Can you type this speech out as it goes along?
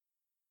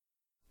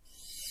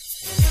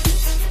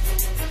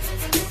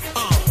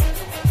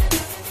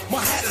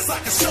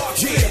a shark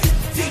fin.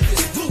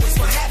 Deepest blue is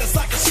my hat is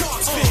like a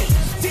shark's fin.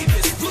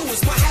 Deepest blue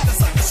is my hat is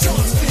like a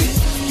shark's fin.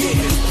 Yeah,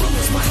 blue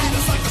is my hat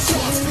is like a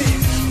shark's fin.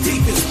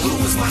 Deepest blue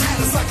is my hat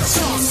is like a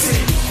shark's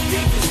fin.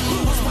 Deepest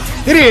blue is my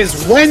hat. It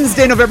is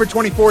Wednesday, November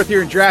 24th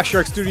here in Draft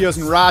Shark Studios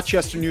in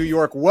Rochester, New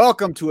York.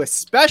 Welcome to a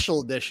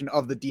special edition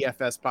of the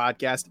DFS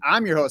podcast.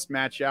 I'm your host,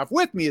 Matt Schaff.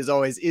 With me, as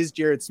always, is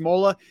Jared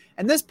Smola.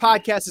 And this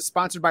podcast is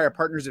sponsored by our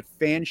partners at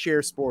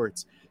Fanshare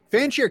Sports.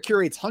 Fanshare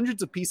curates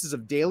hundreds of pieces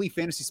of daily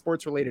fantasy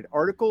sports-related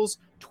articles,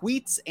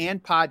 tweets,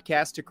 and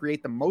podcasts to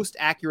create the most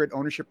accurate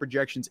ownership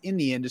projections in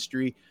the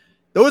industry.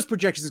 Those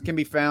projections can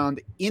be found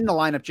in the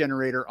lineup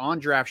generator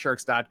on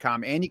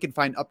DraftSharks.com, and you can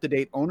find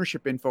up-to-date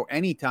ownership info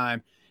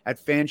anytime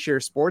at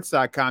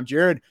FanshareSports.com.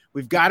 Jared,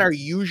 we've got our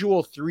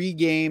usual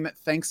three-game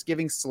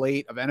Thanksgiving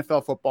slate of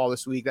NFL football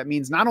this week. That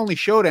means not only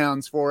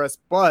showdowns for us,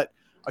 but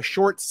a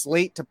short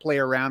slate to play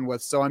around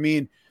with. So, I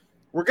mean,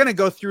 we're going to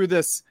go through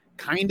this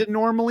kind of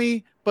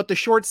normally, but the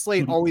short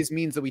slate always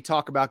means that we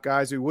talk about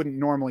guys we wouldn't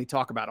normally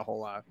talk about a whole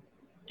lot.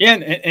 Yeah,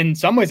 and in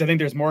some ways, I think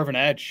there's more of an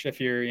edge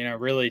if you're,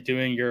 really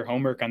doing your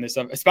homework on this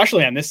stuff,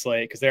 especially on this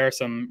slate, because there are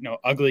some,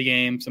 ugly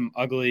games, some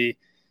ugly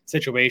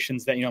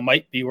situations that,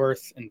 might be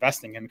worth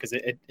investing in, because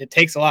it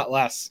takes a lot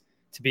less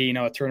to be,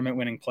 a tournament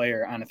winning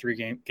player on a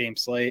three-game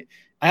slate.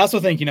 I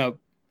also think,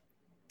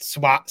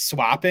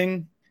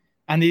 swapping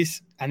on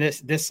this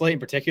slate in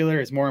particular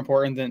is more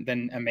important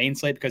than a main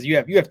slate, because you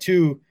have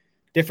two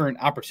different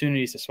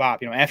opportunities to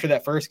swap. After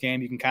that first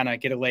game, you can kind of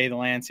get a lay of the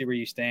land, see where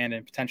you stand,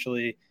 and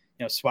potentially,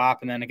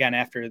 swap. And then again,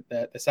 after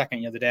the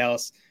second, the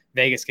Dallas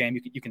Vegas game,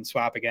 you can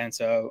swap again.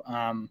 So,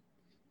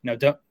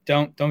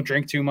 don't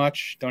drink too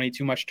much, don't eat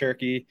too much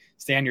turkey,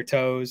 stay on your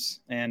toes,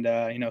 and,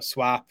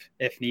 swap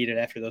if needed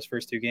after those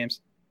first two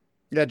games.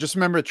 Yeah, just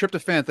remember the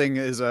tryptophan thing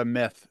is a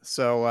myth.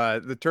 So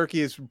the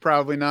turkey is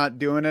probably not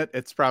doing it.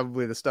 It's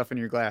probably the stuff in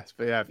your glass.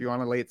 But yeah, if you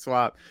want a late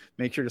swap,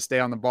 make sure to stay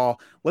on the ball.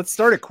 Let's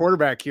start at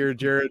quarterback here,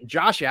 Jared.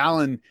 Josh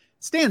Allen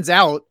stands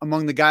out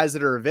among the guys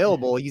that are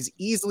available. He's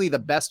easily the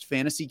best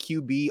fantasy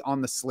QB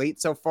on the slate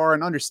so far,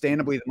 and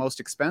understandably the most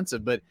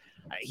expensive. But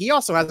he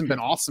also hasn't been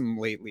awesome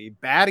lately.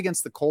 Bad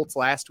against the Colts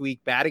last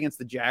week, bad against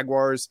the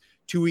Jaguars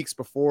 2 weeks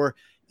before.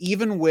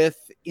 Even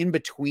with in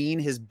between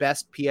his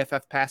best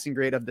PFF passing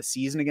grade of the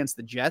season against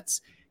the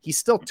Jets, he's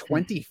still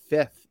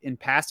 25th in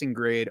passing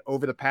grade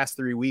over the past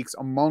 3 weeks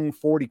among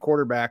 40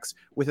 quarterbacks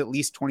with at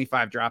least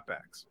 25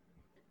 dropbacks.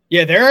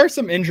 Yeah, there are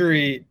some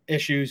injury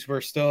issues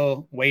we're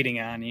still waiting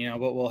on,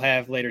 what we'll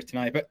have later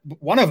tonight. But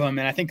one of them,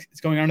 and I think it's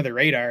going under the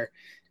radar,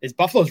 is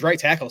Buffalo's right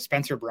tackle,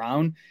 Spencer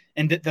Brown.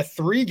 And the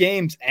three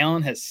games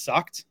Allen has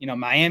sucked,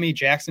 Miami,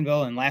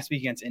 Jacksonville, and last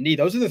week against Indy,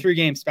 those are the three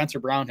games Spencer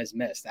Brown has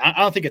missed. I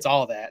don't think it's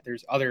all that.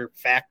 There's other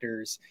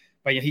factors,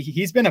 but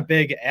he's been a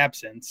big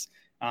absence.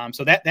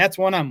 So that's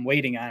one I'm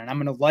waiting on. And I'm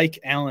going to like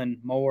Allen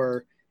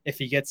more if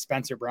he gets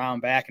Spencer Brown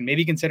back, and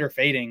maybe consider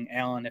fading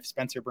Allen if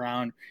Spencer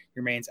Brown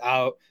remains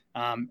out.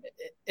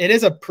 It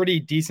is a pretty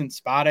decent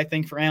spot, I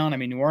think, for Allen. I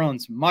mean, New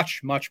Orleans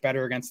much, much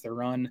better against the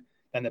run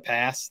than the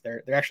pass.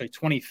 They're actually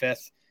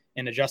 25th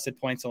in adjusted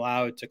points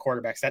allowed to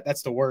quarterbacks.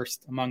 That's the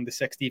worst among the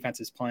six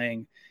defenses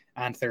playing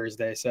on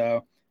Thursday.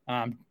 So,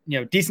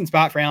 decent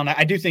spot for Allen.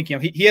 I do think,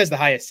 he has the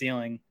highest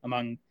ceiling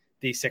among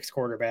these six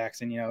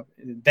quarterbacks, and,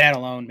 that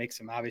alone makes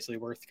him obviously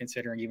worth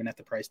considering even at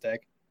the price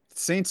tag.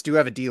 Saints do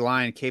have a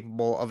D-line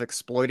capable of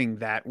exploiting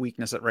that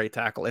weakness at right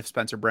tackle if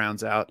Spencer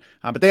Brown's out.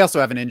 But they also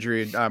have an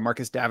injury,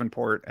 Marcus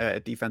Davenport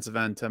at defensive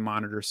end to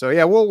monitor. So,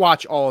 yeah, we'll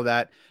watch all of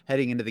that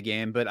heading into the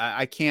game. But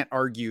I can't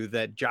argue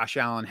that Josh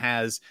Allen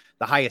has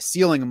the highest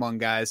ceiling among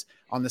guys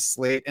on the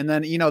slate. And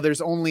then,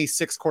 there's only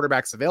six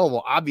quarterbacks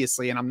available,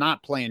 obviously, and I'm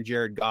not playing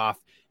Jared Goff,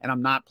 and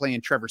I'm not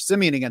playing Trevor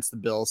Siemian against the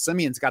Bills.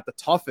 Simeon's got the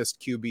toughest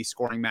QB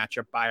scoring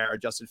matchup by our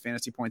adjusted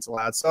fantasy points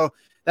allowed. So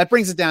that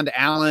brings it down to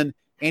Allen,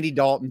 Andy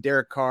Dalton,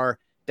 Derek Carr,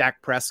 Dak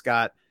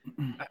Prescott.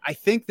 I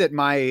think that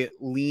my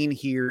lean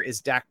here is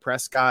Dak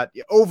Prescott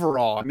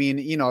overall. I mean,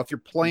 if you're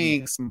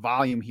playing some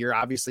volume here,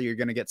 obviously you're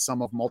going to get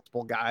some of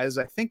multiple guys.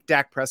 I think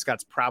Dak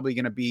Prescott's probably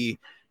going to be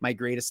my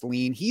greatest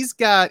lean. He's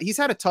had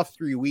a tough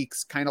 3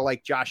 weeks, kind of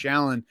like Josh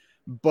Allen,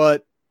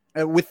 but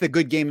with the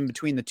good game in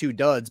between the two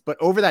duds. But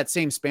over that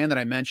same span that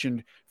I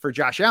mentioned for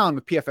Josh Allen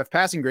with PFF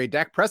passing grade,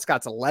 Dak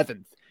Prescott's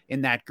 11th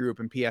in that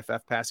group in PFF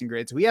passing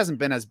grade. So he hasn't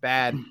been as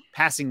bad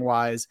passing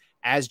wise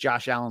as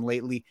Josh Allen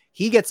lately.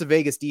 He gets a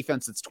Vegas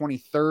defense that's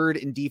 23rd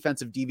in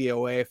defensive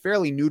DVOA, a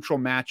fairly neutral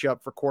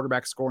matchup for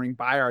quarterback scoring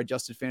by our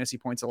adjusted fantasy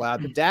points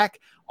allowed. But Dak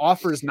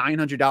offers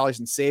 $900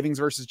 in savings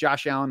versus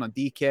Josh Allen on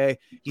DK.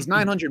 He's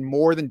 $900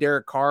 more than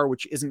Derek Carr,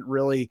 which isn't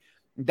really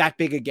that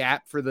big a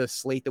gap for the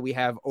slate that we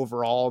have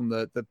overall and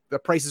the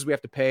prices we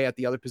have to pay at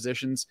the other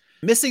positions.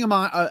 Missing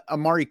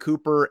Amari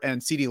Cooper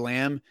and CeeDee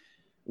Lamb,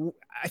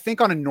 I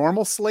think on a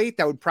normal slate,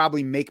 that would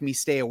probably make me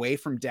stay away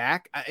from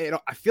Dak.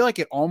 I feel like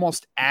it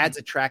almost adds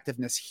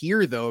attractiveness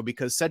here, though,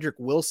 because Cedric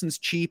Wilson's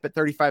cheap at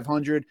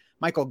 3,500.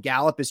 Michael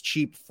Gallup is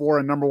cheap for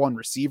a number one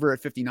receiver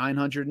at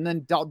 5,900. And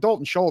then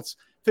Dalton Schultz,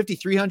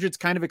 5,300 is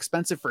kind of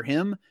expensive for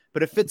him,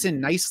 but it fits in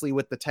nicely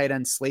with the tight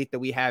end slate that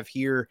we have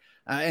here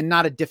and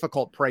not a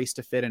difficult price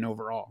to fit in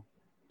overall.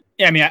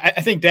 Yeah, I mean, I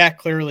think Dak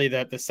clearly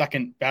the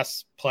second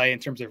best play in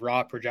terms of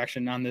raw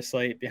projection on this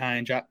slate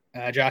behind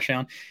Josh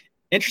Allen.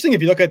 Interesting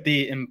if you look at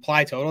the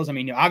implied totals. I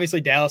mean, obviously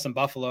Dallas and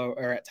Buffalo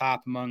are at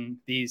top among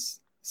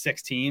these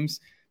 6 teams,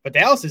 but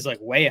Dallas is like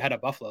way ahead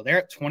of Buffalo. They're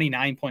at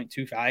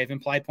 29.25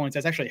 implied points.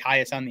 That's actually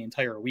highest on the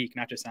entire week,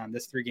 not just on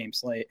this 3-game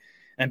slate.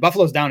 And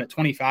Buffalo's down at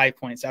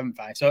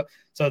 25.75.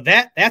 So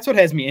that's what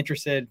has me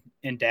interested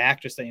in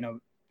Dak. Just that,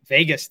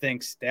 Vegas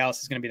thinks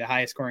Dallas is going to be the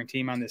highest scoring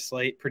team on this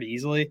slate pretty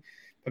easily.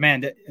 But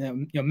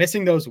man,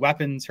 missing those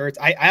weapons hurts.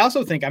 I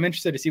also think I'm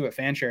interested to see what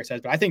Fanshare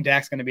says, but I think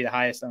Dak's going to be the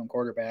highest owned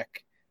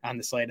quarterback on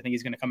the slate. I think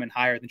he's going to come in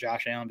higher than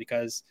Josh Allen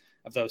because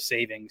of those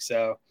savings.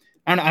 So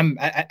I don't know.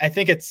 I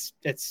think it's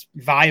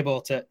viable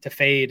to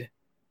fade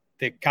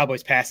the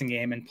Cowboys passing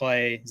game and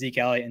play Zeke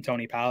Elliott and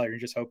Tony Pollard and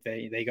just hope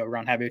they go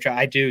run heavy. Which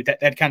I do.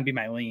 That kind of be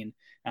my lean.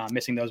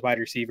 Missing those wide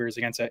receivers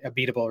against a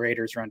beatable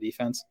Raiders run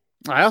defense.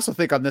 I also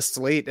think on this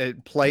slate,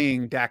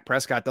 playing Dak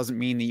Prescott doesn't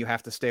mean that you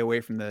have to stay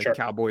away from the Sure.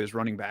 Cowboys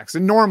running backs.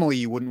 And normally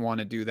you wouldn't want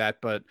to do that,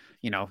 but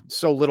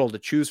so little to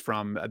choose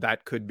from,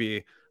 that could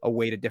be a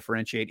way to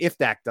differentiate if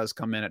Dak does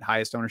come in at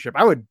highest ownership.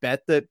 I would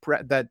bet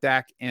that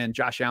Dak and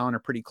Josh Allen are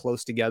pretty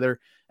close together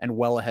and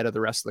well ahead of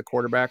the rest of the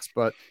quarterbacks.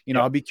 But,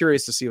 I'll be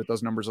curious to see what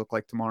those numbers look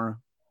like tomorrow.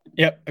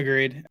 Yep,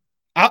 agreed.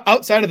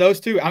 Outside of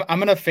those two, I'm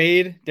going to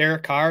fade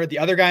Derek Carr. The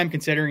other guy I'm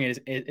considering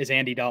is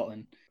Andy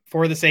Dalton.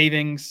 For the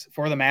savings,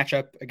 for the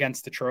matchup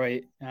against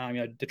Detroit.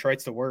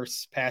 Detroit's the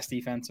worst pass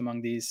defense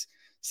among these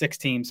 6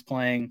 teams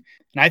playing.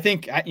 And I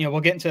think, we'll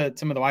get into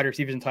some of the wide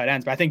receivers and tight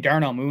ends, but I think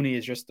Darnell Mooney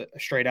is just a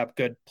straight up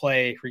good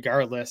play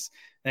regardless.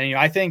 And,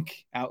 I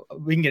think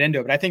we can get into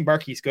it, but I think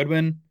Marquise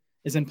Goodwin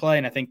is in play.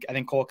 And I think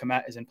Cole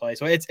Kmet is in play.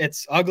 So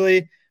it's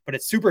ugly, but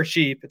it's super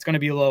cheap. It's going to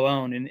be low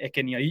owned, and it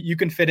can, you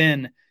can fit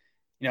in,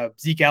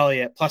 Zeke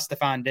Elliott plus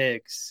Stephon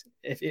Diggs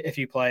if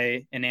you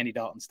play an Andy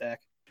Dalton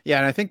stack. Yeah,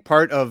 and I think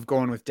part of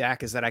going with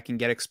Dak is that I can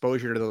get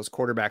exposure to those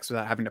quarterbacks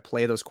without having to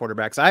play those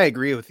quarterbacks. I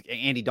agree with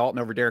Andy Dalton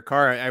over Derek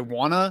Carr. I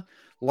want to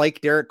like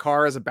Derek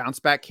Carr as a bounce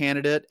back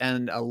candidate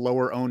and a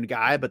lower owned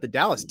guy, but the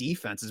Dallas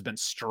defense has been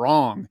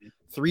strong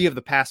 3 of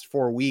the past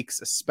 4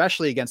 weeks,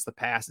 especially against the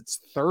pass.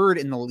 It's 3rd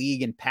in the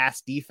league in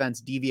pass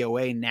defense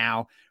DVOA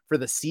now for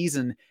the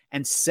season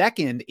and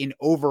 2nd in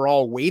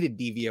overall weighted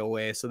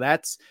DVOA. So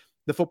that's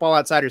the Football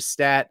Outsiders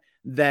stat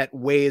that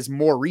weighs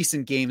more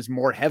recent games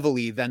more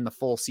heavily than the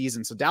full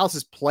season. So Dallas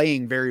is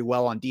playing very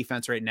well on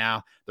defense right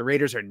now. The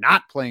Raiders are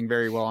not playing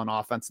very well on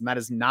offense, and that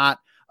is not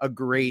a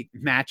great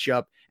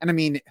matchup. And I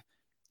mean,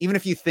 even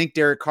if you think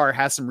Derek Carr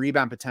has some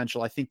rebound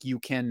potential, I think you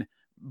can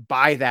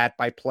buy that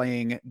by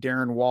playing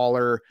Darren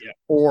Waller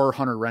or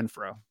Hunter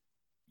Renfrow.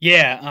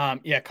 Yeah.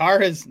 Carr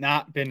has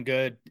not been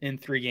good in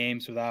 3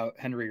 games without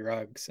Henry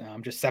Ruggs.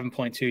 Just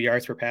 7.2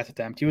 yards per pass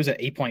attempt. He was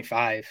at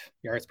 8.5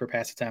 yards per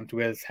pass attempt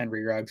with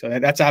Henry Ruggs. So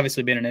that's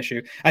obviously been an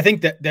issue. I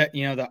think that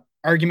the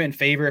argument in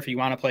favor, if you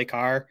want to play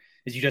Carr,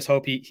 is you just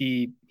hope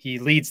he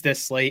leads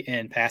this slate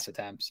in pass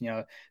attempts.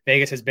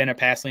 Vegas has been a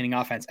pass leaning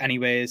offense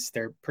anyways.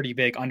 They're pretty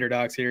big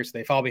underdogs here, so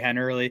they fall behind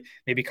early.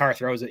 Maybe Carr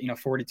throws it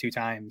 42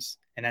 times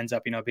and ends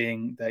up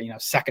being the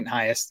second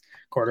highest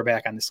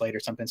quarterback on the slate or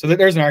something. So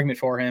there's an argument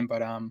for him,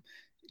 but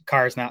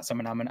Carr is not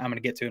someone I'm going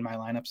to get to in my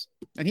lineups.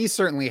 And he's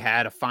certainly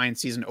had a fine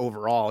season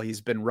overall.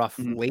 He's been rough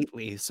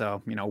lately,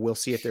 so we'll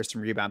see if there's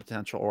some rebound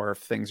potential or if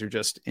things are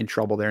just in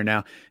trouble there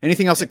now.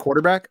 Anything else at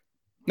quarterback?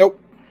 Nope.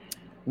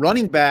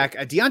 Running back,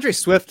 DeAndre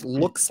Swift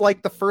looks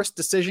like the first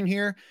decision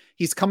here.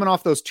 He's coming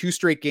off those 2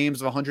 straight games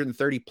of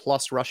 130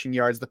 plus rushing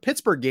yards. The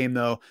Pittsburgh game,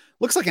 though,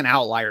 looks like an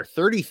outlier.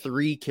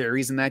 33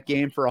 carries in that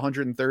game for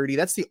 130.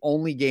 That's the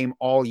only game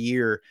all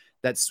year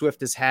that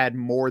Swift has had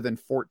more than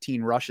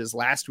 14 rushes.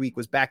 Last week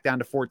was back down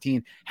to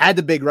 14, had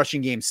the big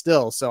rushing game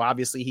still. So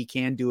obviously he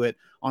can do it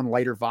on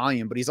lighter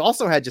volume, but he's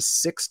also had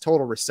just 6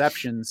 total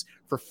receptions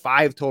for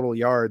 5 total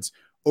yards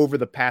over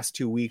the past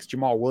 2 weeks.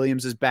 Jamal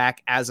Williams is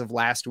back as of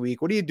last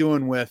week. What are you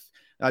doing with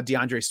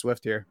DeAndre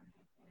Swift here?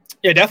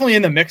 Yeah, definitely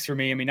in the mix for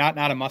me. I mean, not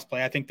a must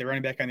play. I think the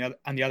running back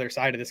on the other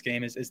side of this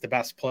game is the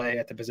best play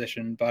at the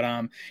position.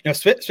 But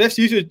Swift's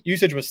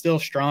usage was still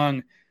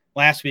strong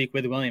last week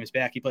with Williams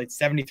back. He played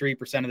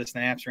 73% of the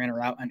snaps, ran a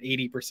route on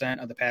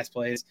 80% of the pass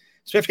plays.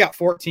 Swift got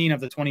 14 of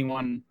the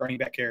 21 running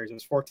back carries. It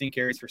was 14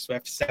 carries for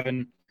Swift,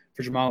 7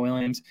 for Jamal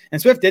Williams.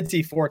 And Swift did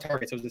see 4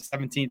 targets. It was a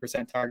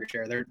 17% target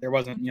share. There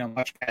wasn't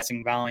much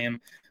passing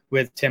volume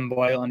with Tim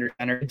Boyle under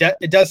center.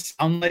 It does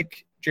sound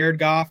like Jared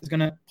Goff is going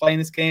to play in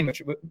this game,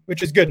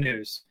 which is good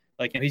news.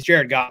 He's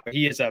Jared Goff, but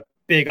he is a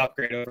big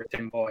upgrade over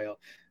Tim Boyle.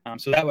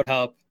 So that would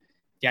help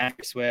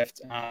DeAndre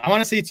Swift. I want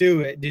to see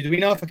too, do we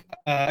know if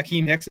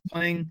Akeem Hicks is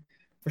playing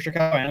for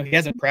Chicago? I know he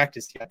hasn't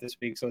practiced yet this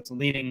week, so it's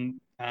leading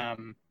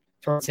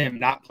towards him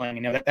not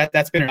playing.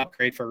 That's been an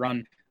upgrade for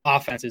run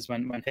offenses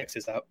when Hicks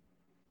is out.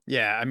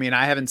 Yeah, I mean,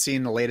 I haven't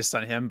seen the latest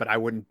on him, but I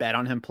wouldn't bet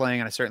on him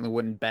playing, and I certainly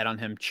wouldn't bet on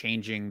him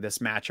changing this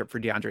matchup for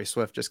DeAndre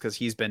Swift just because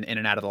he's been in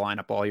and out of the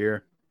lineup all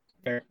year.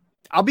 Fair.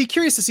 I'll be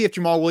curious to see if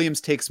Jamal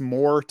Williams takes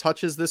more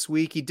touches this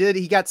week.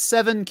 He got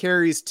 7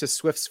 carries to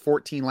Swift's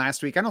 14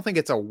 last week. I don't think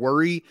it's a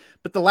worry,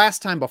 but the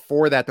last time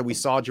before that we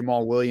saw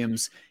Jamal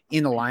Williams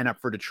in the lineup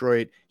for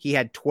Detroit, he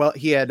had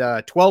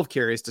 12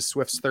 carries to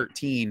Swift's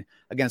 13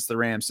 against the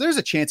Rams. So there's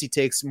a chance he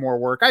takes more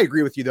work. I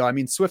agree with you though. I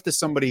mean, Swift is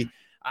somebody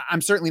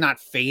I'm certainly not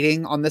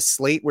fading on this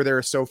slate where there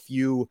are so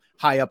few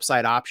high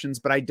upside options,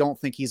 but I don't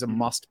think he's a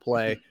must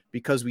play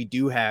because we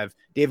do have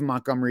David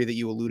Montgomery that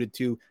you alluded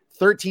to.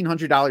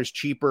 $1,300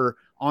 cheaper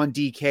on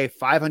DK,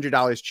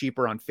 $500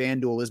 cheaper on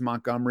FanDuel is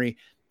Montgomery.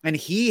 And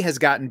he has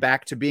gotten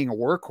back to being a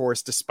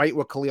workhorse despite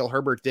what Khalil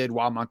Herbert did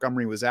while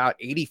Montgomery was out.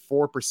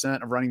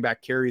 84% of running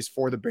back carries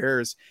for the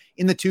Bears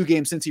in the 2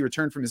 games since he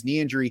returned from his knee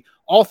injury.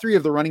 All 3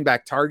 of the running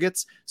back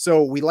targets.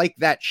 So we like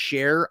that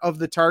share of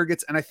the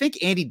targets. And I think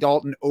Andy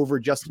Dalton over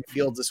Justin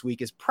Fields this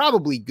week is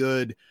probably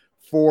good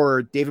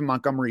for David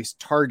Montgomery's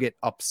target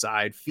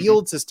upside.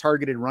 Fields has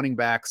targeted running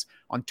backs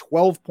on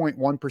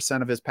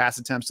 12.1% of his pass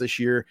attempts this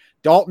year.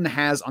 Dalton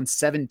has on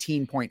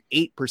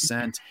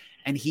 17.8%.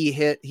 And he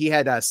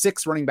had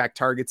 6 running back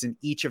targets in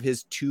each of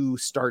his 2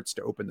 starts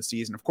to open the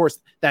season. Of course,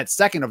 that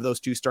second of those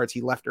 2 starts, he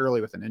left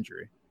early with an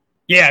injury.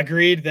 Yeah,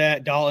 agreed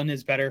that Dalton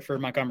is better for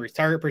Montgomery's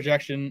target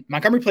projection.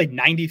 Montgomery played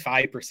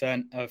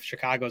 95% of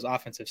Chicago's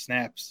offensive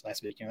snaps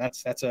last week.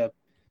 That's a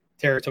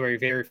territory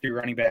very few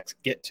running backs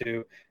get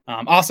to.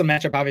 Awesome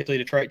matchup, obviously.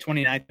 Detroit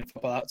 29th in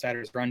Football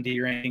Outsiders run D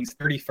rankings,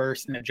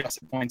 31st in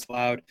adjusted points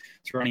allowed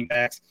to running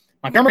backs.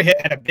 Montgomery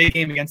had a big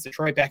game against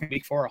Detroit back in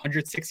week 4,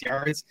 106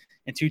 yards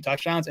and 2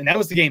 touchdowns. And that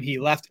was the game he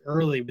left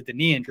early with the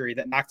knee injury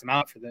that knocked him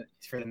out for the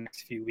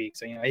next few weeks.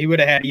 So, he would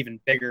have had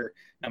even bigger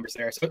numbers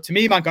there. So to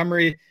me,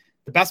 Montgomery,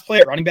 the best play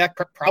at running back,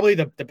 probably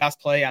the best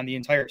play on the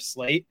entire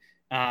slate.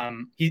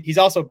 He's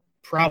also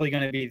probably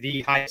going to be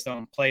the highest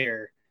owned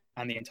player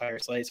on the entire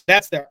slate. So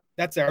that's the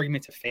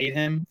argument to fade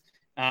him.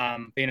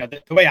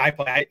 The way I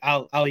play,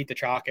 I'll eat the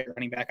chalk at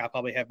running back. I'll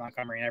probably have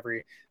Montgomery in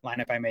every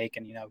lineup I make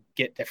and,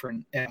 get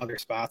different at other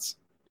spots.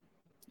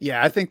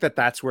 Yeah, I think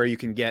that's where you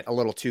can get a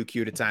little too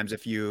cute at times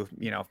if you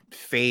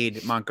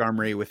fade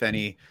Montgomery with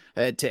any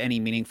to any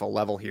meaningful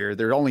level here.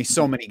 There are only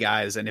so many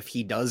guys, and if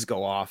he does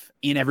go off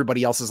in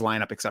everybody else's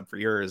lineup except for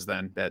yours,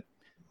 then that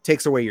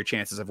takes away your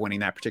chances of winning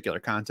that particular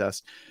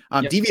contest.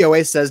 Yep.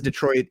 DVOA says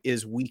Detroit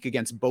is weak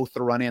against both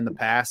the run and the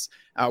pass.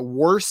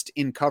 Worst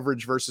in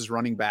coverage versus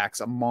running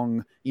backs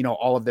among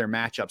all of their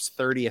matchups,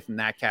 30th in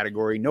that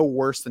category. No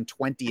worse than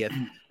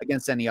 20th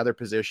against any other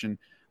position.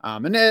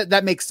 And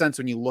that makes sense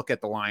when you look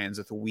at the Lions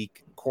with a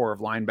weak core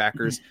of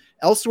linebackers.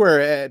 Elsewhere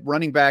at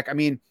running back, I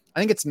think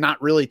it's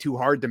not really too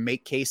hard to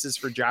make cases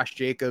for Josh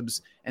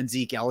Jacobs and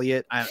Zeke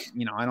Elliott. I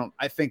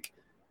think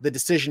the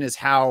decision is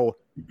how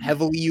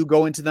heavily you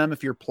go into them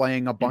if you're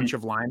playing a bunch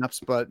of lineups,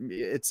 but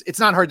it's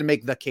not hard to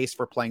make the case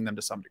for playing them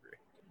to some degree.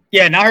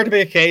 Yeah, not hard to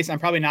make a case. I'm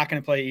probably not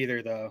going to play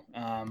either, though.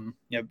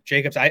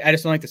 Jacobs, I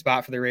just don't like the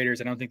spot for the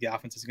Raiders. I don't think the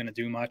offense is going to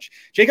do much.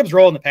 Jacobs'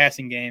 role in the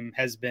passing game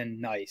has been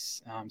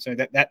nice, so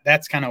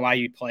that's kind of why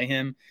you'd play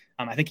him.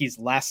 I think he's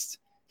less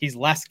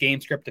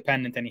game script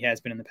dependent than he has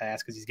been in the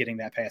past because he's getting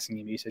that passing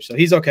game usage, so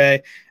he's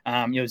okay.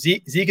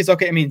 Zeke is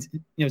okay.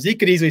 Zeke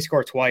could easily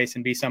score twice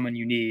and be someone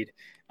you need.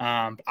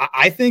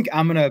 I think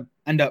I'm going to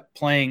end up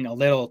playing a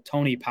little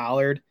Tony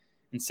Pollard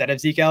instead of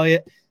Zeke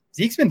Elliott.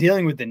 Zeke's been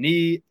dealing with the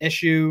knee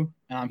issue.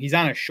 He's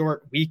on a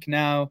short week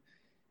now.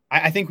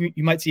 I think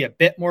you might see a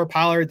bit more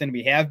Pollard than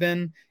we have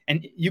been.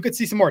 And you could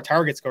see some more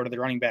targets go to the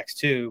running backs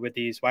too with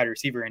these wide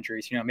receiver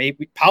injuries.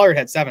 Maybe Pollard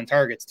had 7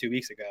 targets 2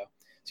 weeks ago.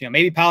 So,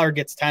 maybe Pollard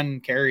gets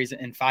 10 carries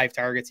and 5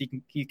 targets.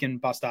 He can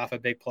bust off a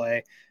big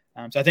play.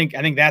 So I think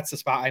that's the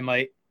spot I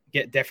might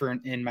get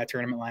different in my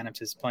tournament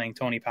lineups is playing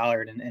Tony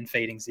Pollard and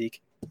fading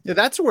Zeke. Yeah,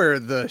 that's where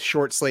the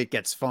short slate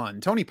gets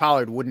fun. Tony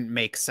Pollard wouldn't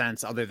make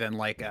sense other than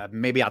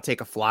maybe I'll take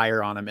a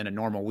flyer on him in a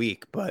normal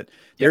week, but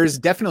there's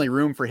definitely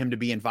room for him to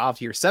be involved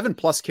here.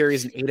 7+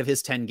 carries in 8 of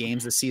his 10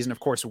 games this season, of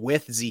course,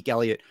 with Zeke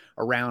Elliott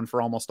around for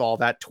almost all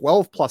that.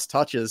 12+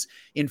 touches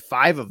in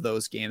 5 of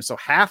those games. So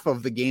half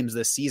of the games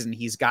this season,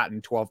 he's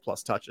gotten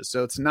 12+ touches.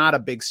 So it's not a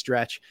big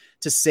stretch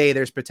to say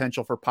there's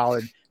potential for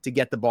Pollard to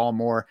get the ball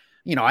more.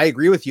 I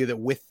agree with you that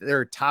with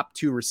their top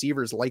 2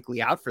 receivers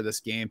likely out for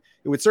this game,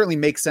 it would certainly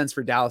make sense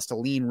for Dallas to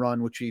lean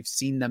run, which we've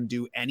seen them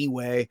do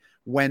anyway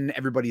when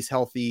everybody's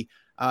healthy,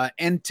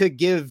 and to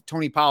give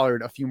Tony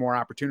Pollard a few more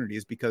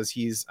opportunities because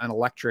he's an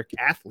electric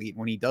athlete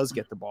when he does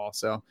get the ball.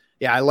 So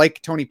yeah, I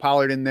like Tony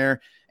Pollard in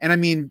there.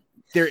 And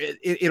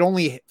it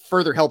only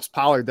further helps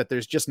Pollard that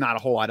there's just not a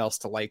whole lot else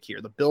to like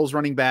here. The Bills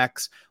running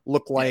backs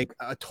look like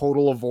a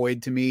total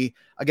avoid to me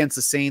against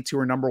the Saints, who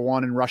are number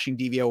 1 in rushing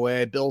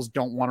DVOA. Bills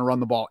don't want to run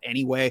the ball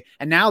anyway.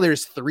 And now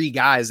there's 3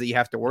 guys that you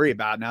have to worry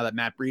about now that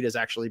Matt Breida has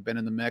actually been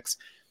in the mix.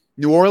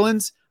 New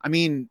Orleans,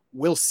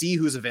 we'll see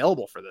who's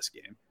available for this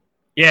game.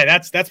 Yeah,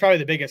 that's probably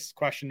the biggest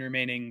question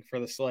remaining for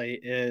the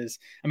slate is,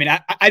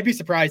 I'd be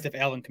surprised if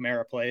Alvin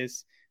Kamara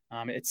plays.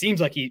 It seems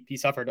like he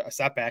suffered a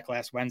setback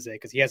last Wednesday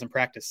because he hasn't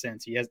practiced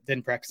since. He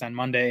didn't practice on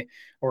Monday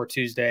or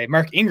Tuesday.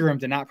 Mark Ingram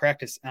did not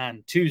practice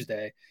on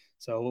Tuesday.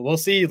 So we'll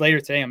see later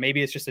today.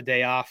 Maybe it's just a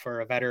day off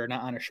for a veteran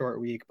on a short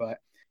week. But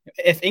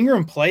If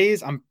Ingram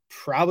plays, I'm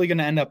probably going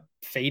to end up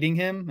fading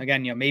him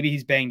again. Maybe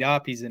he's banged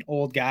up. He's an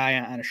old guy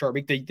on a short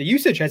week. The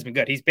usage has been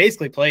good. He's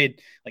basically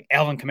played like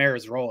Alvin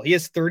Kamara's role. He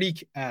has 30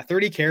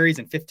 carries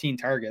and 15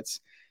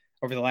 targets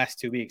over the last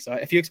 2 weeks. So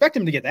if you expect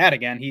him to get that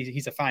again,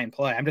 he's a fine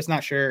play. I'm just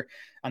not sure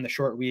on the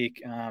short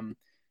week.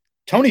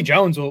 Tony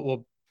Jones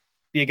will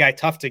be a guy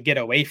tough to get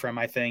away from,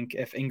 I think,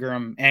 if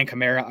Ingram and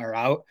Kamara are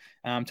out.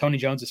 Tony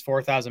Jones is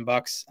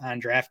 $4,000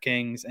 on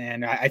DraftKings,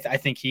 and I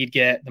think he'd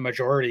get the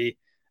majority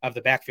of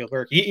the backfield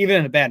work, even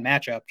in a bad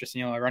matchup. Just,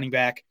 a running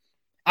back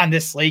on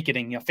this slate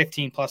getting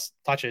 15 plus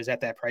touches at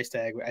that price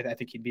tag. I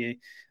think he'd be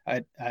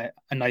a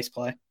nice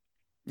play.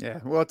 Yeah,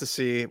 we'll have to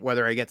see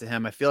whether I get to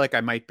him. I feel like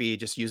I might be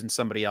just using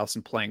somebody else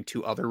and playing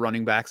 2 other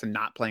running backs and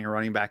not playing a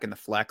running back in the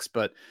flex,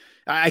 but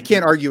I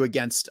can't argue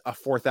against a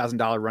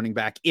 $4,000 running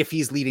back if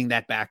he's leading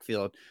that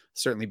backfield,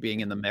 certainly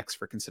being in the mix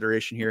for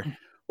consideration here.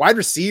 Wide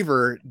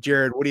receiver,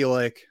 Jared, what do you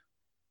like?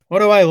 What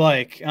do I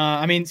like?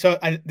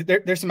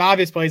 There's some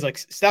obvious plays like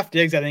Steph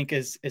Diggs, I think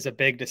is a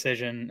big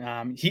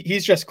decision.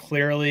 He's just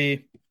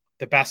clearly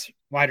the best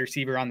wide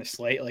receiver on the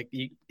slate. Like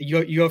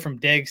you go from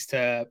Diggs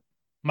to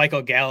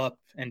Michael Gallup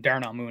and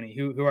Darnell Mooney,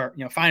 who are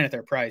fine at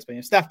their price,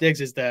 but Steph Diggs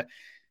is the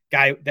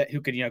guy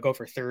who could go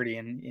for 30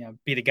 and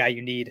be the guy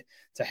you need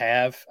to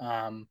have.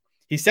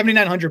 He's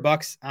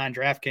 $7,900 on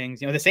DraftKings.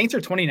 The Saints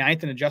are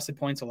 29th in adjusted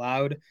points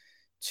allowed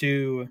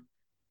to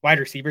wide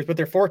receivers, but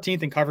they're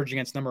 14th in coverage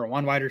against number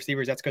 1 wide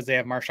receivers. That's because they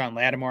have Marshawn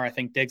Lattimore. I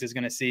think Diggs is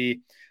going to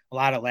see a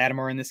lot of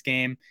Lattimore in this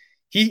game.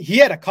 He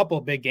had a couple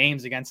of big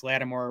games against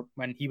Lattimore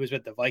when he was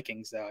with the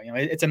Vikings, though.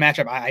 It's a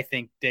matchup I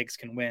think Diggs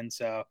can win.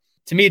 So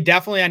to me,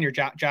 definitely on your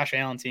Josh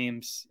Allen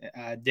teams,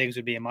 Diggs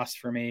would be a must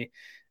for me.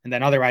 And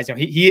then otherwise,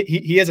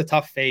 he has a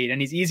tough fade, and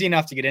he's easy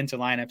enough to get into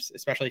lineups,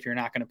 especially if you're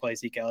not going to play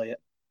Zeke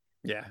Elliott.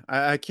 Yeah,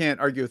 I can't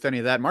argue with any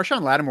of that.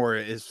 Marshawn Lattimore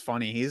is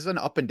funny. He's an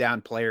up and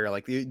down player.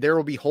 Like there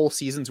will be whole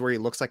seasons where he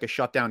looks like a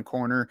shutdown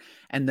corner,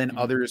 and then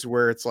others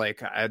where it's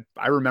like,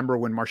 I remember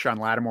when Marshawn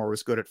Lattimore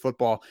was good at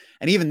football.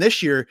 And even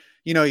this year,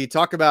 you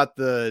talk about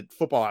the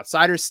Football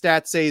Outsiders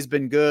stats say he's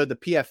been good. The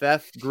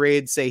PFF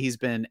grades say he's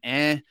been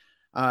and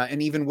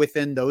even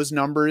within those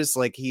numbers,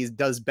 like he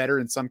does better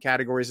in some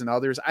categories than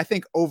others. I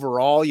think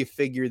overall you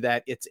figure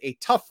that it's a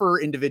tougher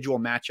individual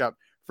matchup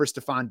for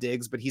Stephon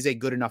Diggs, but he's a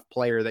good enough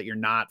player that you're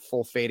not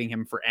full fading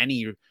him for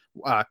any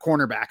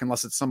cornerback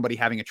unless it's somebody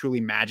having a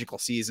truly magical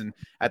season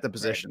at the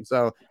position. Right.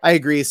 So I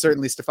agree.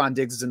 Certainly Stephon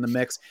Diggs is in the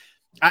mix.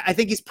 I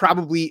think he's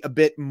probably a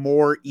bit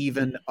more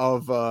even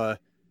of a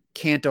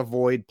can't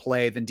avoid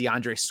play than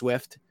DeAndre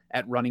Swift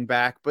at running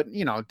back, but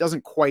it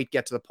doesn't quite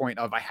get to the point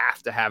of I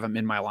have to have him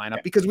in my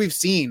lineup because we've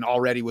seen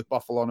already with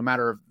Buffalo, no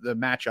matter the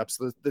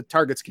matchups, the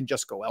targets can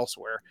just go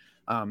elsewhere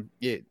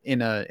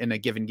in a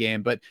given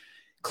game. But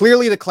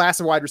clearly the class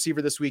of wide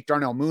receiver this week,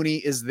 Darnell Mooney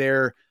is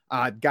there,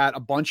 got a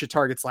bunch of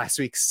targets last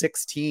week,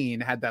 16,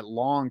 had that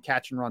long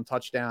catch and run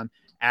touchdown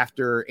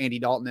after Andy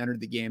Dalton entered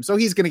the game. So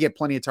he's going to get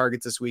plenty of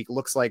targets this week.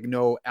 Looks like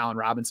no Allen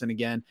Robinson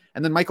again.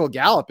 And then Michael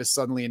Gallup is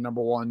suddenly a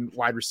number 1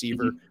 wide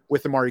receiver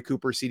with Amari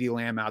Cooper, CeeDee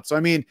Lamb out. So,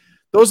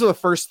 those are the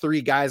first 3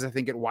 guys I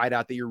think at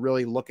wideout that you're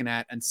really looking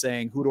at and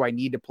saying, who do I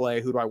need to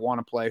play? Who do I want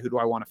to play? Who do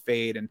I want to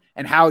fade?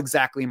 And how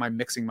exactly am I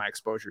mixing my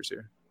exposures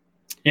here?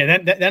 Yeah,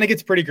 then it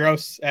gets pretty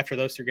gross after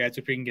those 3 guys,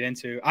 which we can get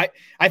into.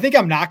 I think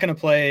I'm not going to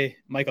play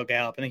Michael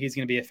Gallup. I think he's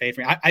going to be a fade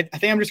for me. I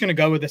think I'm just going to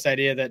go with this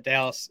idea that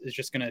Dallas is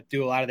just going to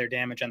do a lot of their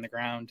damage on the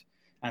ground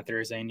on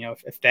Thursday. And,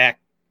 if Dak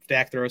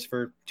throws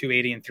for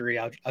 280 and 3,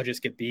 I'll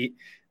just get beat.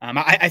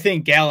 I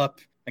think Gallup,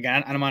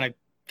 again, I don't want to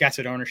guess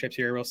at ownerships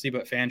here. We'll see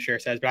what FanShare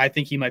says, but I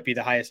think he might be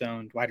the highest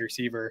owned wide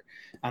receiver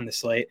on the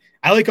slate.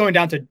 I like going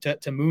down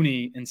to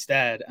Mooney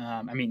instead.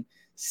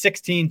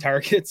 16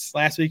 targets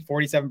last week,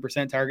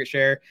 47% target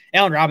share.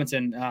 Allen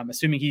Robinson,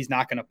 assuming he's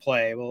not going to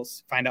play, we'll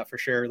find out for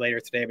sure later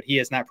today, but he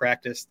has not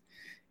practiced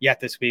yet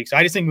this week. So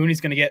I just think Mooney's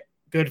going to get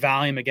good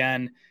volume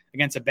again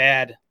against a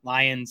bad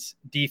Lions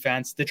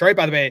defense. Detroit,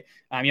 by the way,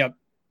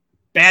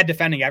 bad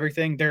defending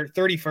everything. They're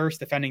 31st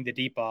defending the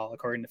deep ball,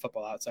 according to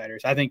Football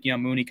Outsiders. I think,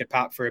 Mooney could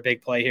pop for a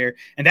big play here.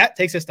 And that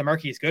takes us to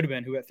Marquise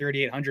Goodwin, who at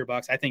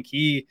 $3,800, I think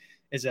he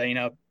is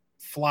a,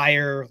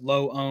 flyer,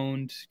 low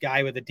owned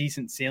guy with a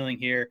decent ceiling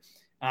here.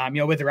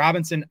 With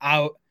Robinson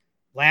out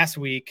last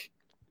week,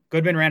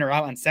 Goodwin ran her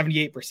out on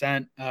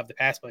 78% of the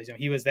pass plays.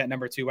 He was that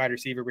number 2 wide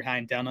receiver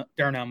behind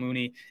Darnell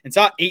Mooney and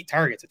saw 8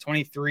 targets, a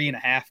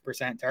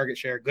 23.5% target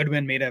share.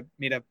 Goodwin made a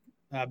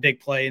big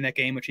play in that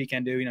game, which he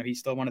can do. He's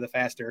still one of the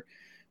faster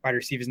wide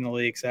receivers in the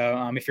league.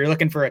 So if you're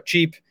looking for a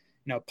cheap,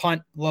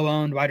 punt, low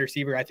owned wide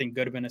receiver, I think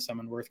Goodwin is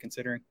someone worth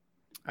considering.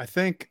 I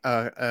think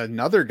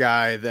another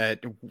guy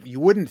that you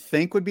wouldn't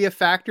think would be a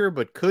factor,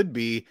 but could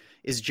be,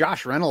 is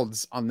Josh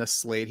Reynolds on this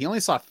slate. He only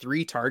saw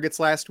 3 targets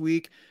last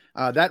week.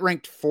 That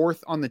ranked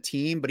 4th on the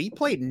team, but he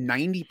played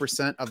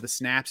 90% of the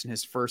snaps in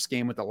his first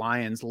game with the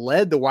Lions,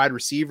 led the wide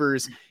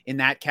receivers in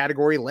that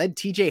category, led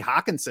TJ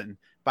Hawkinson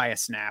by a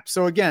snap.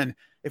 So again,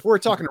 if we're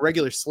talking a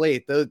regular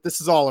slate, this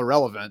is all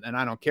irrelevant and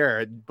I don't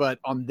care. But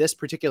on this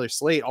particular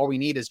slate, all we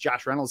need is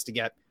Josh Reynolds to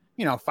get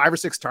 5 or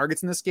 6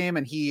 targets in this game,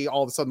 and he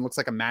all of a sudden looks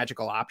like a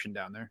magical option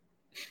down there.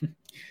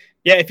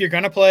 Yeah, if you're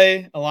gonna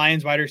play a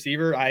Lions wide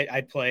receiver,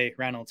 I'd play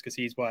Reynolds because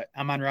he's what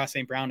Amon-Ra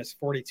St. Brown is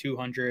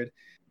 4,200.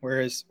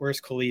 Where's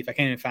Khalif? I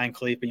can't even find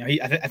Khalif,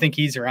 but I think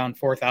he's around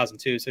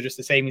 4,002. So just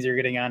the savings you're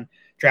getting on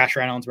Josh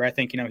Reynolds, where I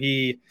think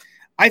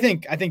I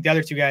think the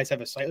other two guys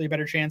have a slightly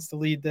better chance to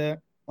lead the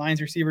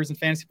Lions receivers in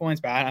fantasy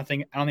points, but I don't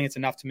think it's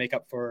enough to make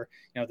up for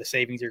the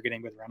savings you're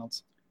getting with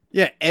Reynolds.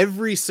 Yeah,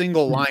 every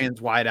single Lions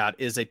wideout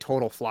is a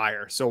total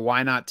flyer. So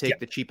why not take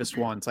the cheapest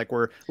ones?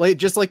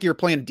 Just like you're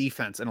playing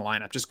defense in a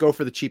lineup, just go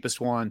for the cheapest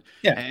one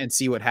and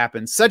see what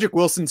happens. Cedric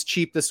Wilson's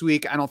cheap this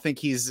week. I don't think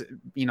he's,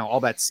 all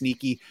that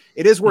sneaky.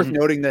 It is worth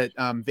noting that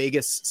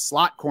Vegas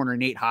slot corner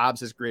Nate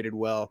Hobbs has graded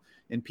well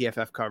in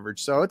PFF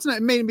coverage. So it's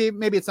not, maybe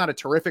it's not a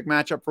terrific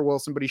matchup for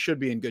Wilson, but he should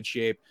be in good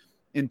shape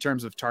in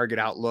terms of target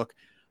outlook.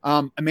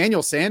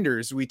 Emmanuel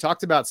Sanders, we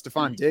talked about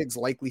Stephon Diggs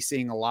likely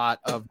seeing a lot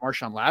of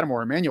Marshawn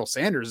Lattimore. Emmanuel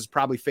Sanders is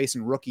probably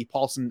facing rookie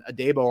Paulson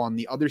Adebo on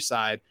the other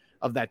side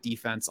of that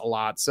defense a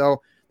lot.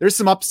 So there's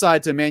some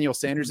upside to Emmanuel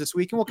Sanders this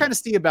week. And we'll kind of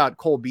see about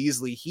Cole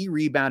Beasley. He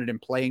rebounded in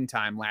playing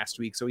time last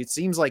week. So it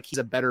seems like he's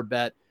a better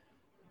bet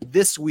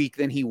this week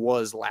than he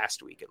was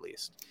last week, at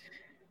least.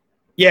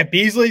 Yeah,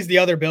 Beasley's the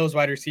other Bills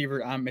wide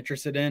receiver I'm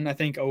interested in, I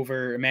think,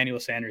 over Emmanuel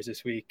Sanders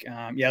this week.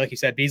 Like you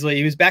said, Beasley,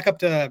 he was back up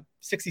to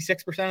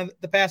 66% of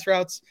the pass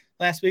routes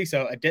last week,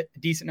 so a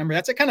decent number.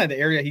 That's kind of the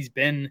area he's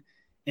been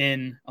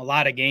in a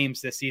lot of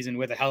games this season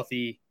with a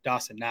healthy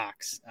Dawson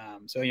Knox.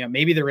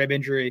 Maybe the rib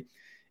injury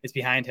is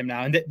behind him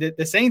now. And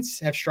the Saints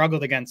have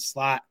struggled against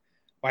slot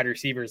wide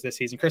receivers this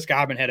season. Chris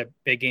Godwin had a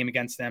big game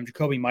against them.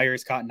 Jacoby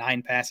Myers caught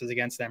 9 passes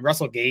against them.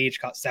 Russell Gage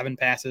caught 7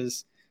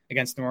 passes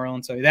against New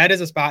Orleans. So that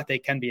is a spot they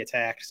can be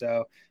attacked.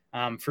 So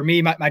for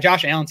me, my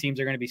Josh Allen teams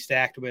are going to be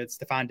stacked with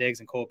Stephon Diggs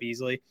and Cole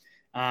Beasley.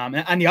 And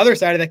on the other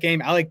side of that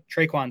game, I like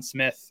Tre'Quan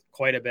Smith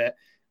quite a bit.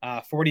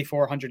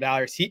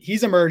 $4,400.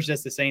 He's emerged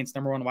as the Saints'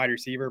 number 1 wide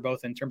receiver,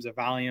 both in terms of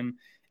volume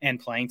and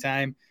playing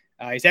time.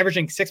 He's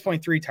averaging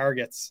 6.3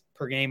 targets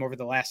per game over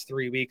the last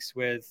 3 weeks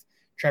with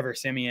Trevor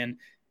Siemian.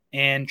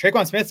 And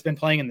Tre'Quan Smith's been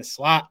playing in the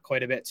slot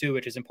quite a bit too,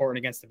 which is important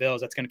against the Bills.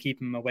 That's going to keep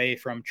him away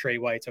from Trey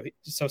White.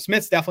 So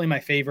Smith's definitely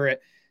my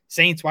favorite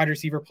Saints wide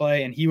receiver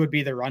play, and he would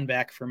be the run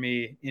back for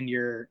me in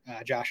your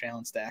Josh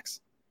Allen stacks.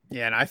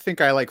 Yeah, and I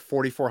think I like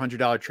 $4,400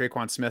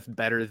 Tre'Quan Smith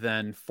better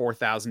than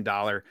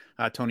 $4,000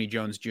 Tony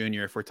Jones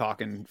Jr. if we're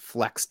talking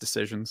flex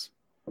decisions,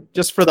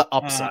 just for the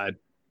upside.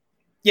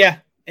 Yeah,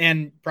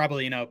 and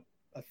probably a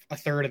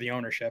third of the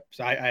ownership.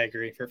 So I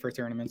agree for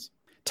tournaments.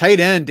 Tight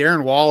end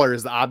Darren Waller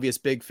is the obvious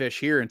big fish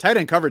here, and tight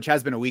end coverage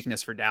has been a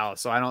weakness for Dallas.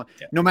 So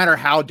no matter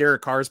how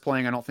Derek Carr is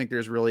playing, I don't think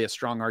there's really a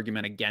strong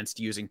argument against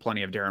using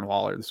plenty of Darren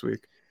Waller this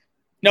week.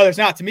 No, there's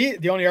not. To me,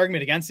 the only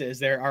argument against it is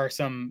there are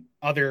some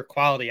other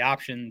quality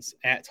options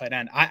at tight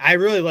end. I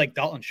really like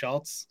Dalton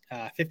Schultz,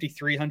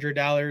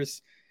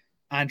 $5,300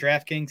 on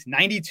DraftKings,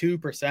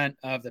 92%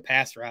 of the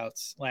pass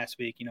routes last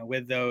week,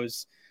 with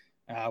those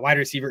wide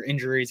receiver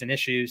injuries and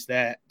issues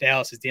that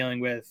Dallas is dealing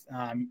with.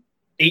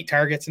 8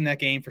 targets in that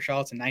game for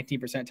Schultz and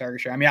 19%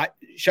 target share. I mean,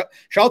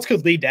 Schultz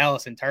could lead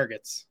Dallas in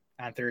targets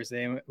on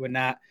Thursday. It would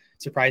not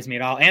surprise me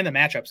at all. And the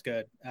matchup's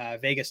good.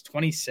 Vegas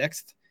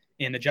 26th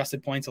in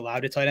adjusted points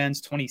allowed to tight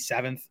ends,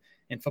 27th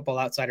in Football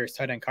Outsiders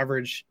tight end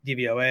coverage,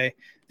 DVOA.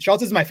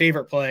 Schultz is my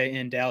favorite play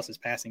in Dallas's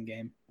passing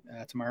game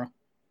tomorrow.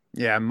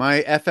 Yeah,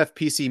 my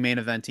FFPC main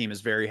event team is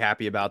very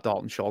happy about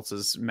Dalton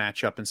Schultz's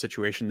matchup and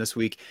situation this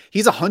week.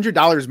 He's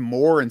 $100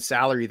 more in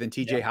salary than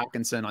TJ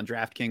Hockenson on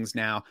DraftKings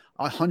now,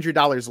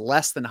 $100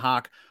 less than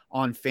Hawk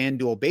on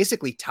FanDuel,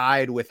 basically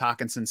tied with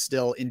Hockenson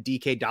still in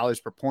DK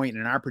dollars per point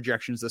in our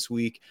projections this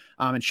week.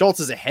 And Schultz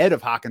is ahead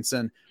of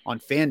Hockenson on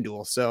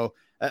FanDuel. So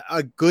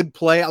a good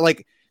play.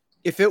 Like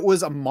if it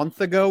was a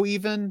month ago,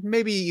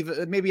 maybe you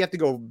have to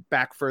go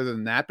back further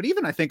than that. But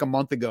even I think a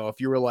month ago, if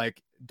you were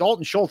like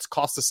Dalton Schultz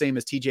costs the same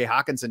as TJ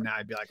Hockenson now,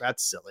 I'd be like,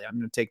 that's silly. I'm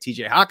going to take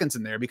TJ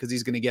Hockenson there because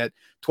he's going to get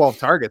 12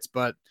 targets.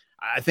 But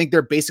I think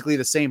they're basically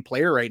the same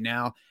player right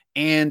now.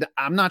 And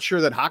I'm not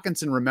sure that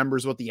Hockenson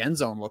remembers what the end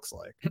zone looks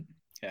like.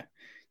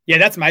 Yeah,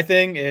 that's my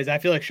thing is I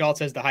feel like Schultz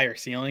has the higher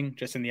ceiling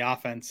just in the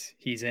offense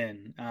he's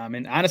in.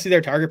 And honestly,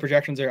 their target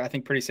projections are, I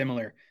think, pretty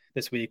similar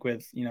this week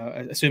with,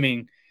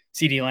 assuming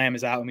CeeDee Lamb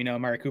is out and we know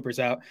Amari Cooper's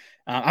out.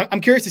 I'm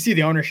curious to see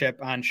the ownership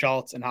on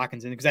Schultz and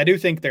Hockenson because I do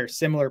think they're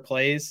similar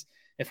plays.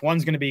 If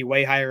one's going to be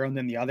way higher owned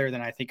than the other,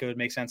 then I think it would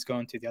make sense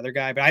going to the other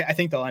guy. But I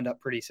think they'll end up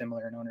pretty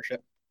similar in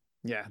ownership.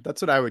 Yeah,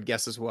 that's what I would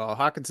guess as well.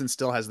 Hockenson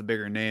still has the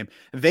bigger name.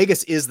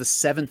 Vegas is the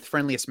 7th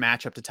friendliest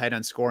matchup to tight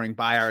end scoring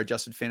by our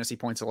adjusted fantasy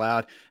points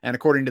allowed. And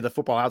according to the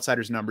Football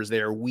Outsiders numbers,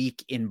 they are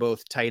weak in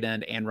both tight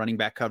end and running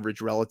back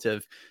coverage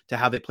relative to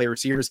how they play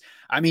receivers.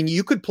 I mean,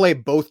 you could play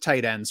both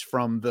tight ends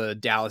from the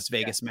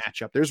Dallas-Vegas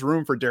matchup. There's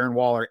room for Darren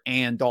Waller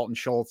and Dalton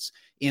Schultz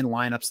in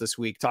lineups this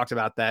week. Talked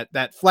about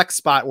that flex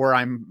spot where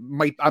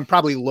I'm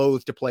probably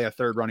loath to play a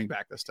third running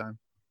back this time.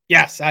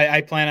 Yes,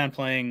 I plan on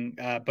playing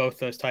both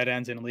those tight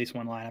ends in at least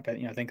one lineup.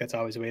 I think that's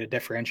always a way to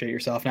differentiate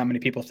yourself. Not many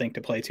people think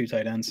to play 2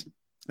 tight ends.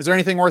 Is there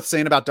anything worth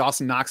saying about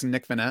Dawson Knox and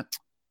Nick Vannett?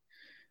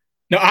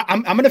 No,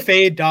 I'm going to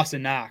fade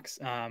Dawson Knox.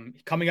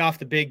 Coming off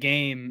the big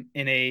game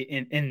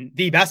in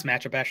the best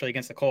matchup actually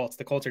against the Colts.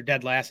 The Colts are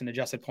dead last in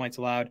adjusted points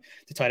allowed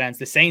to tight ends.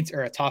 The Saints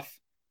are a tough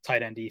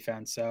tight end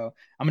defense, so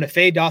I'm going to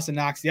fade Dawson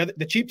Knox.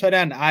 The cheap tight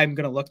end I'm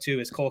going to look to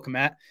is Cole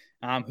Kmet,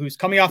 who's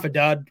coming off a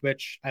dud,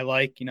 which I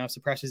like.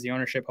 Suppresses the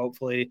ownership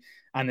hopefully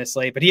on this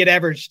slate. But he had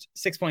averaged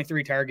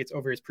 6.3 targets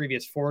over his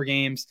previous 4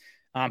 games.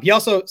 He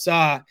also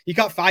he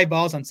caught 5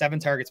 balls on 7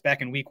 targets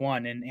back in week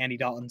 1 in Andy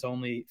Dalton's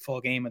only full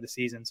game of the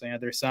season. So,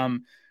 there's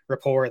some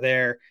rapport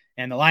there.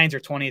 And the Lions are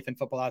 20th in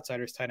Football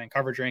Outsiders tight end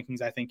coverage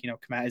rankings. I think,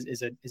 Kmet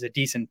is a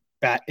decent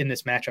bet in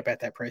this matchup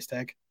at that price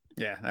tag.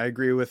 Yeah, I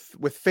agree with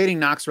fading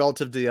Knox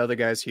relative to the other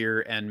guys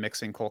here and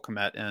mixing Cole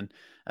Kmet in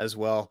as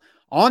well.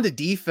 On to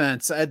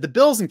defense. The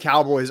Bills and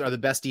Cowboys are the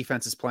best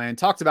defenses playing.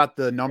 Talked about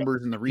the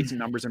numbers and the recent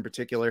numbers in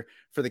particular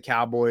for the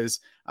Cowboys.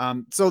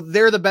 So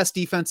they're the best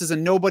defenses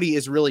and nobody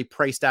is really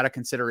priced out of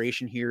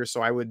consideration here.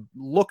 So I would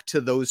look to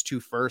those two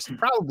first and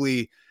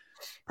probably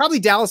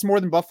Dallas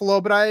more than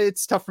Buffalo, but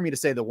it's tough for me to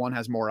say that one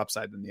has more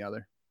upside than the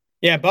other.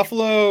 Yeah,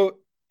 Buffalo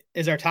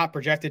is our top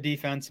projected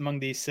defense among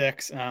these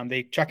 6.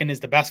 They check in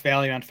as the best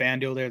value on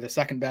FanDuel. They're the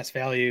second best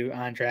value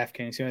on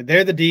DraftKings.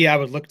 They're the D I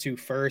would look to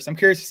first. I'm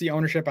curious to see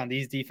ownership on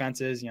these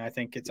defenses. I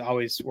think it's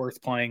always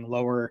worth playing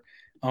lower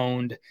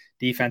owned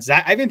defenses.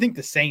 I even think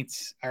the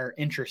Saints are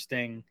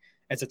interesting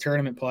as a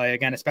tournament play,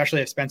 again,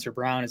 especially if Spencer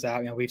Brown is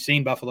out. We've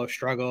seen Buffalo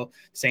struggle.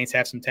 Saints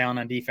have some talent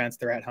on defense.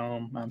 They're at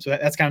home. So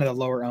that's kind of the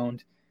lower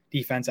owned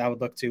defense I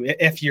would look to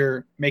if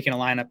you're making a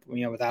lineup,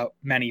 without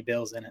many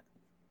Bills in it.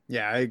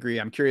 Yeah, I agree.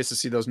 I'm curious to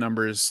see those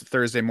numbers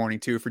Thursday morning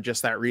too, for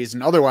just that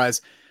reason. Otherwise,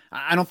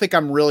 I don't think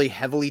I'm really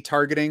heavily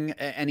targeting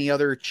any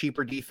other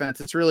cheaper defense.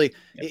 It's really,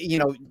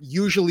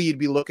 usually you'd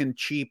be looking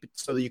cheap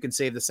so that you can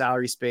save the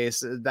salary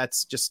space.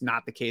 That's just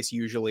not the case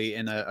usually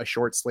in a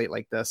short slate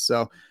like this.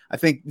 So I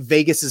think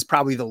Vegas is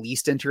probably the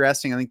least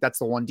interesting. I think that's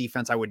the one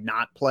defense I would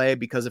not play,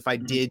 because if I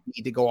did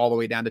need to go all the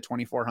way down to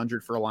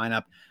 2,400 for a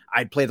lineup,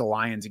 I'd play the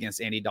Lions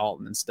against Andy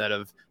Dalton instead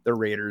of the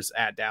Raiders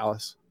at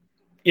Dallas.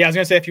 Yeah, I was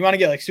going to say, if you want to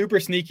get super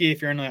sneaky, if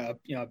you're in a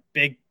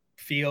big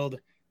field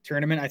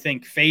tournament, I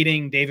think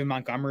fading David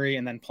Montgomery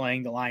and then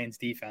playing the Lions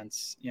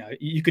defense,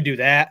 you could do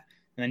that,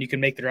 and then you can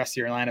make the rest of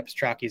your lineup as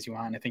chalky as you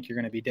want. I think you're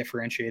going to be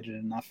differentiated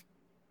enough.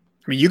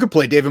 I mean, you could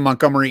play David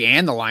Montgomery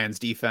and the Lions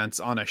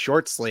defense on a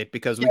short slate,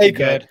 because we could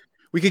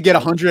get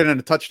 100 and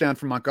a touchdown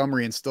from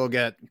Montgomery and still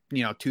get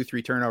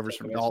 2-3 turnovers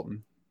from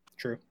Dalton.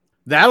 True.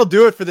 That'll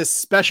do it for this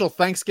special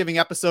Thanksgiving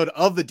episode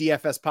of the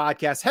DFS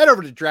podcast. Head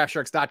over to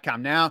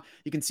draftsharks.com now.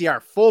 You can see our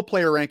full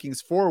player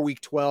rankings for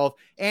week 12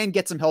 and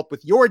get some help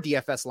with your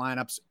DFS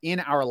lineups in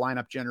our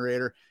lineup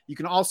generator. You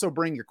can also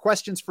bring your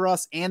questions for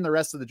us and the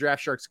rest of the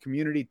Draft Sharks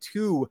community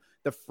to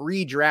the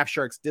free Draft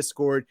Sharks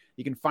Discord.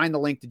 You can find the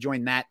link to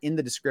join that in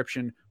the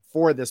description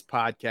for this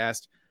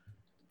podcast.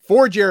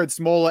 For Jared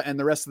Smola and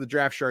the rest of the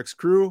Draft Sharks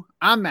crew,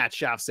 I'm Matt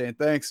Schaff saying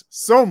thanks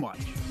so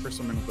much for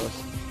swimming with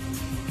us.